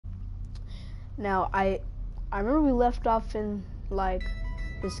Now I remember we left off in like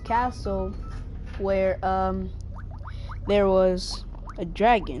this castle where there was a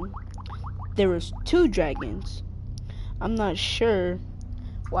dragon. There was 2 dragons. I'm not sure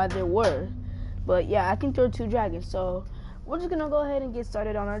why there were, but yeah, I think there were 2 dragons. So we're just gonna go ahead and get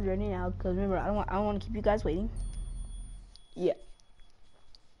started on our journey now, because remember, I don't want to keep you guys waiting. Yeah.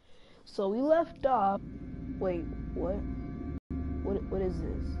 So we left off. Wait, what? What is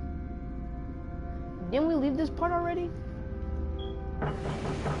this? Didn't we leave this part already?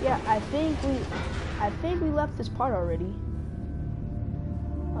 Yeah, I think we left this part already.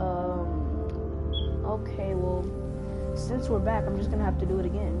 Okay, well, since we're back, I'm just gonna have to do it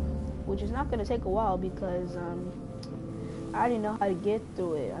again, which is not gonna take a while because I already know how to get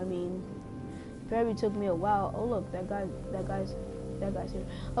through it. I mean, it probably took me a while. Oh look, that guy's here.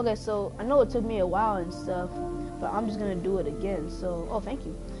 Okay, so I know it took me a while and stuff, but I'm just gonna do it again. So, oh, thank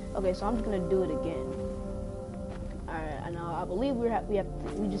you. Okay, so I'm just gonna do it again. All right, I know. I believe we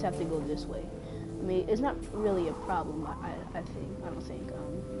just have to go this way. I mean, it's not really a problem. I don't think.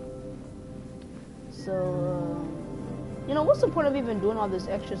 So, you know, what's the point of even doing all this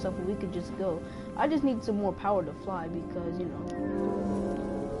extra stuff when we could just go? I just need some more power to fly because, you know,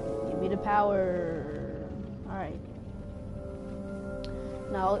 give me the power. All right.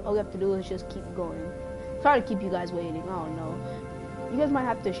 Now all we have to do is just keep going. Try to keep you guys waiting. I don't know. You guys might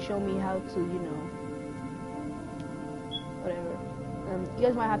have to show me how to, you know, whatever. You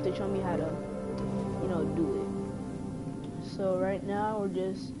guys might have to show me how to, you know, do it. So right now we're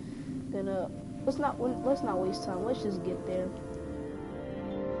just gonna let's not waste time. Let's just get there.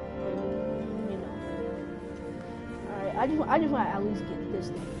 And, you know. All right. I just want to at least get this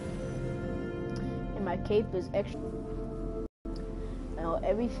thing. And my cape is extra. Now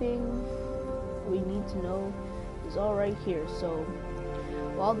everything we need to know is all right here. So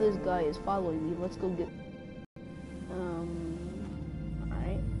while this guy is following me, let's go get.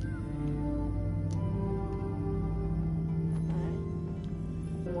 Alright.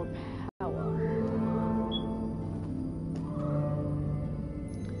 More power.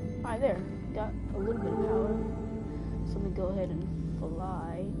 Alright, there. Got a little bit of power. So let me go ahead and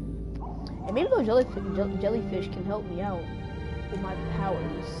fly. And maybe those jellyfish can help me out with my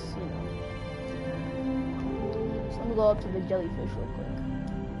powers, you know. So let me go up to the jellyfish real quick.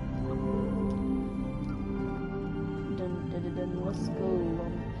 Let's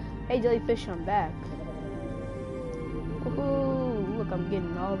go. Hey jellyfish, I'm back. Woohoo! Look, I'm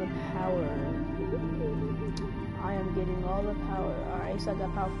getting all the power. I am getting all the power. Alright, so I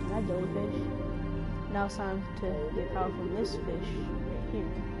got power from that jellyfish. Now it's time to get power from this fish right here,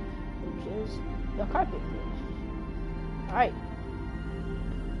 which is the carpet fish. Alright.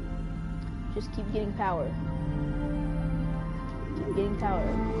 Just keep getting power. Keep getting power.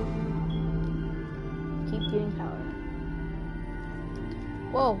 Keep getting power.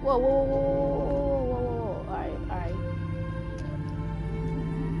 Whoa, whoa, whoa, whoa, whoa, whoa, whoa, whoa, whoa. Alright.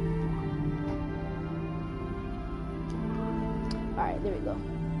 Alright, there we go.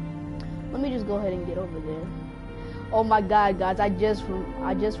 Let me just go ahead and get over there. Oh my god, guys, I just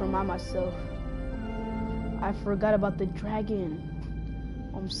remind myself. I forgot about the dragon.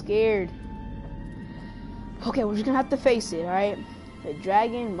 I'm scared. Okay, we're just gonna have to face it, alright? The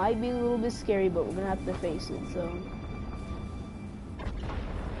dragon might be a little bit scary, but we're gonna have to face it, so.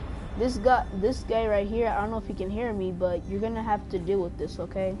 This guy right here, I don't know if he can hear me, but you're gonna have to deal with this,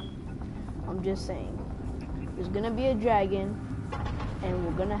 okay? I'm just saying. There's gonna be a dragon, and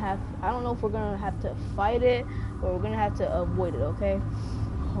we're gonna have, I don't know if we're gonna have to fight it, or we're gonna have to avoid it, okay?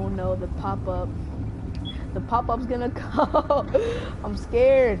 Oh no, the pop-up. The pop-up's gonna go. I'm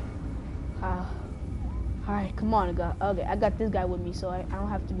scared. Alright, come on, okay, I got this guy with me, so I don't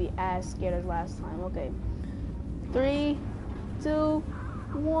have to be as scared as last time. Okay. 3, 2,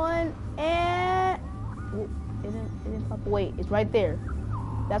 1, and it didn't pop. Wait, it's right there.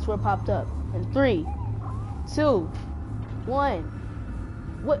 That's where it popped up. And 3, 2, 1.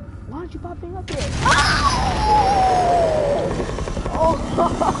 What? Why aren't you popping up here? Oh!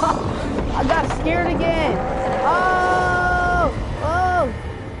 I got scared again. Oh!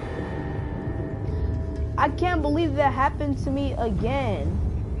 I can't believe that happened to me again.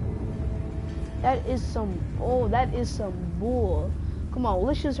 That is some bull. Come on,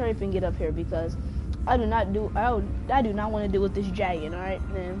 let's just hurry up and get up here because I do not want to deal with this dragon, alright,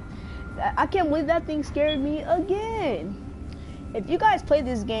 man. I can't believe that thing scared me again. If you guys play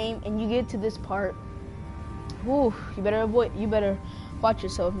this game and you get to this part, whew, you better watch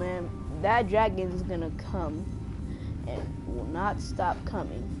yourself, man. That dragon is gonna come and will not stop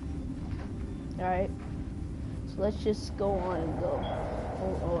coming. Alright? So let's just go on and go.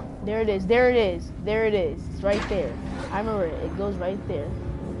 Oh, there it is. There it is. There it is. It's right there. I remember it. It goes right there.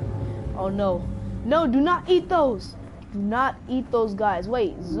 Oh no. No, do not eat those. Do not eat those guys.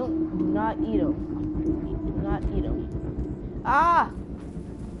 Wait, zoom. Do not eat them. Do not eat them. Ah!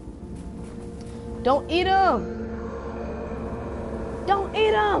 Don't eat them. Don't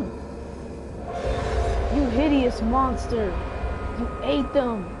eat them. You hideous monster. You ate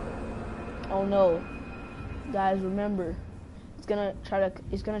them. Oh no. Guys, remember. It's gonna try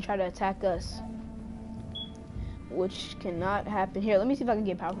to attack us. Which cannot happen. Here, let me see if I can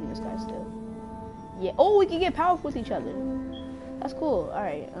get power from this guy still. Yeah. Oh, we can get power with each other. That's cool. All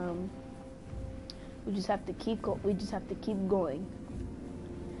right. We just have to keep going.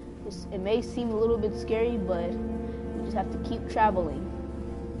 It may seem a little bit scary, but we just have to keep traveling.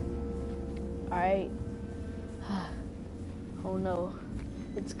 All right. Oh no,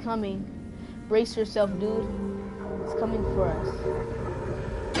 it's coming. Brace yourself, dude. It's coming for us.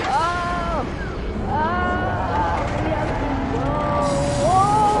 Oh! Ah! We have to go.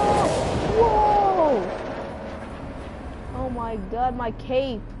 Whoa! Whoa! Oh my God, my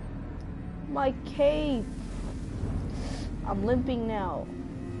cape. My cape. I'm limping now.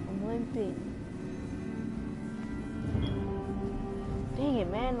 I'm limping. Dang it,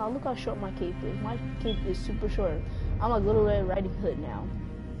 man. Now look how short my cape is. My cape is super short. I'm like Little Red Riding Hood now.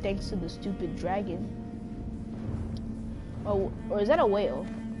 Thanks to the stupid dragon. Oh, or is that a whale?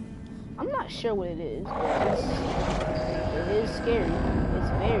 I'm not sure what it is. It is scary. It's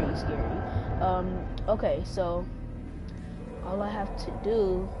very scary. Okay, so all I have to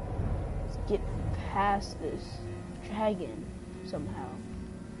do is get past this dragon somehow.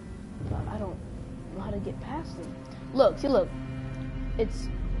 But I don't know how to get past him. Look, see, look.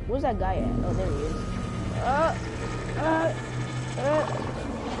 Where's that guy at? Oh, there he is.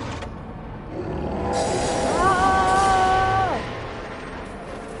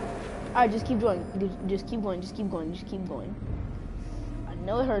 Alright, just keep going. Just keep going. Just keep going. Just keep going. I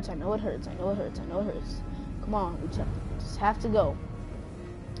know it hurts. I know it hurts. I know it hurts. I know it hurts. Come on. We just have to go.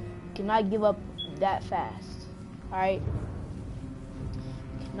 Cannot give up that fast. Alright?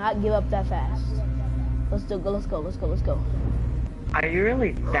 Cannot give up that fast. Let's go. Let's go. Let's go. Let's go. Are you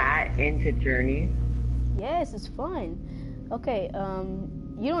really that into Journey? Yes, it's fun. Okay,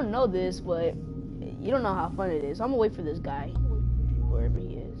 you don't know this, but you don't know how fun it is. I'm gonna wait for this guy, wherever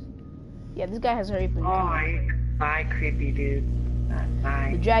he is. Yeah, this guy has already been. Oh, bye, creepy dude. Bye.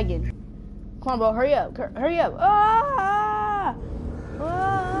 The dragon. Come on, bro, hurry up, hurry up. Ah!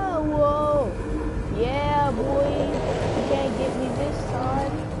 Oh, whoa. Yeah, boy. You can't get me this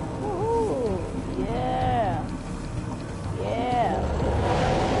time. Woohoo. Yeah. Yeah.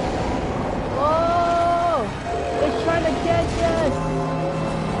 Whoa! It's trying to catch us!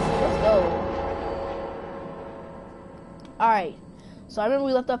 Let's go. Alright. So I remember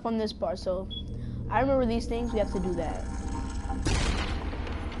we left off on this part, so I remember these things, we have to do that.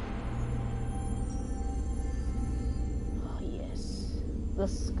 Oh yes.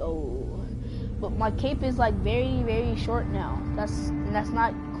 Let's go. But my cape is like very, very short now. That's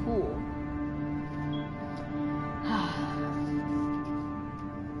not cool.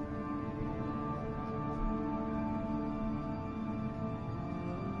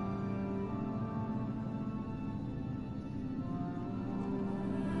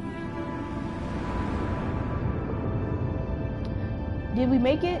 Did we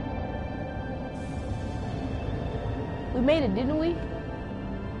make it? We made it, didn't we?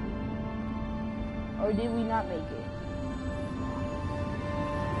 Or did we not make it?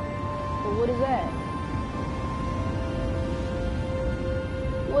 Well, what is that?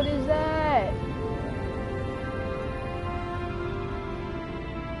 What is that?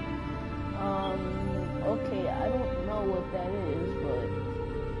 Okay, I don't know what that is, but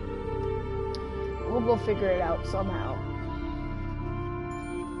we'll go figure it out somehow.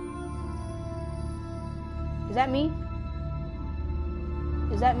 Is that me?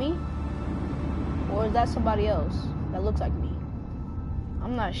 Is that me? Or is that somebody else that looks like me?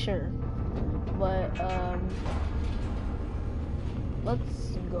 I'm not sure. But,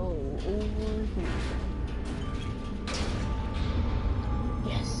 let's go over here.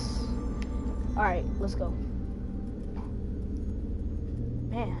 Yes. Alright, let's go.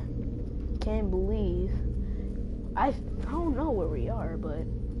 Man, can't believe. I don't know where we are, but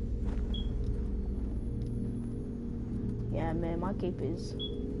yeah, man, my cape is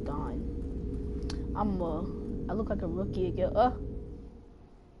gone. I look like a rookie again.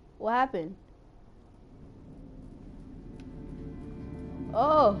 What happened?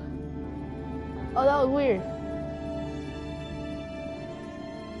 Oh, that was weird.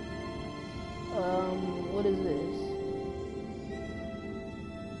 What is this?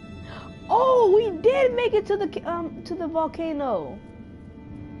 Oh, we did make it to the volcano.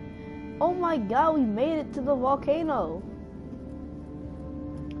 Oh my god, we made it to the volcano.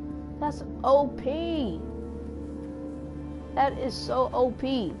 That's OP. That is so OP.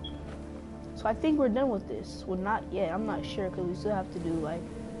 So I think we're done with this. Well, not yet. I'm not sure because we still have to do like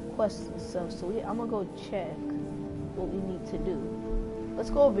quests and stuff. So I'm gonna go check what we need to do. Let's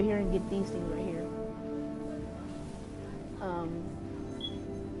go over here and get these things right here.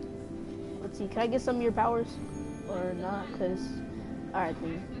 Let's see. Can I get some of your powers or not? Cause all right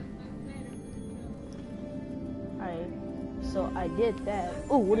then. All right. So I did that.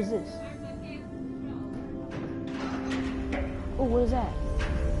 Oh, what is this? Oh, what is that?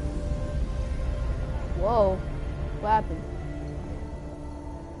 Whoa, what happened?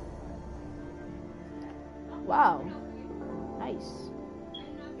 Wow, nice.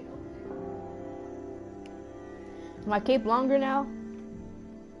 Is my cape longer now?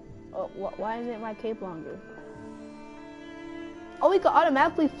 Oh, why isn't my cape longer? Oh, we can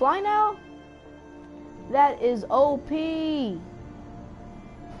automatically fly now? That is OP.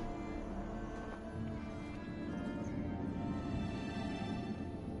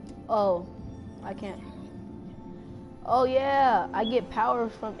 Oh, I can't. Oh yeah, I get power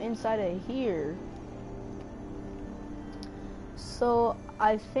from inside of here. So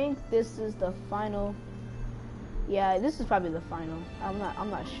I think this is the final. Yeah, this is probably the final. I'm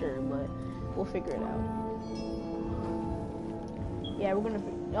not sure, but we'll figure it out. Yeah, we're gonna.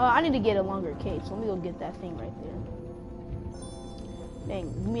 Oh, I need to get a longer cape, so let me go get that thing right there.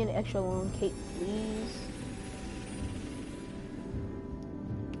 Dang, give me an extra long cape, please.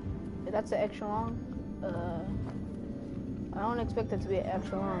 That's an extra long. I don't expect it to be an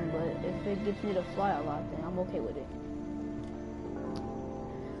extra long, but if it gets me to fly a lot, then I'm okay with it.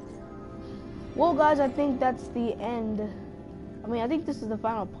 Well, guys, I think that's the end. I mean, I think this is the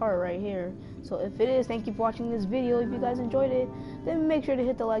final part right here. So if it is, thank you for watching this video. If you guys enjoyed it, then make sure to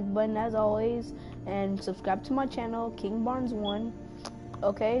hit the like button as always, and subscribe to my channel, King Barnes 1.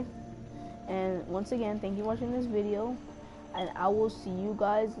 Okay? And once again, thank you for watching this video. And I will see you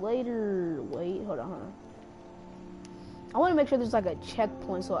guys later. Wait, hold on. I want to make sure there's like a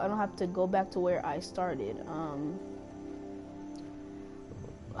checkpoint so I don't have to go back to where I started.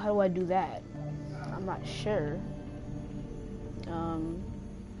 How do I do that? I'm not sure.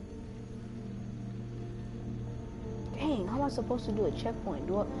 Dang, how am I supposed to do a checkpoint?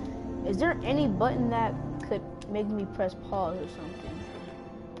 Is there any button that could make me press pause or something?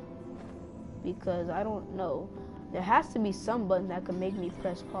 Because I don't know. There has to be some button that could make me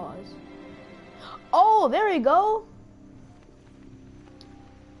press pause. Oh, there we go.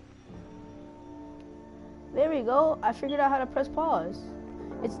 There we go. I figured out how to press pause.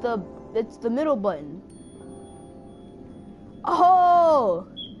 It's the middle button. Oh!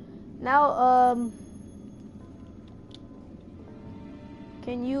 Now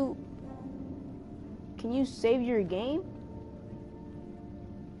can you save your game?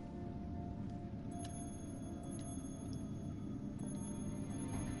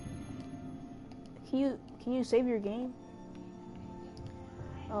 Can you save your game?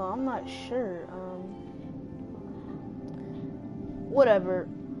 Oh, I'm not sure. Whatever.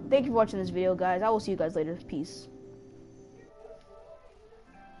 Thank you for watching this video, guys. I will see you guys later. Peace.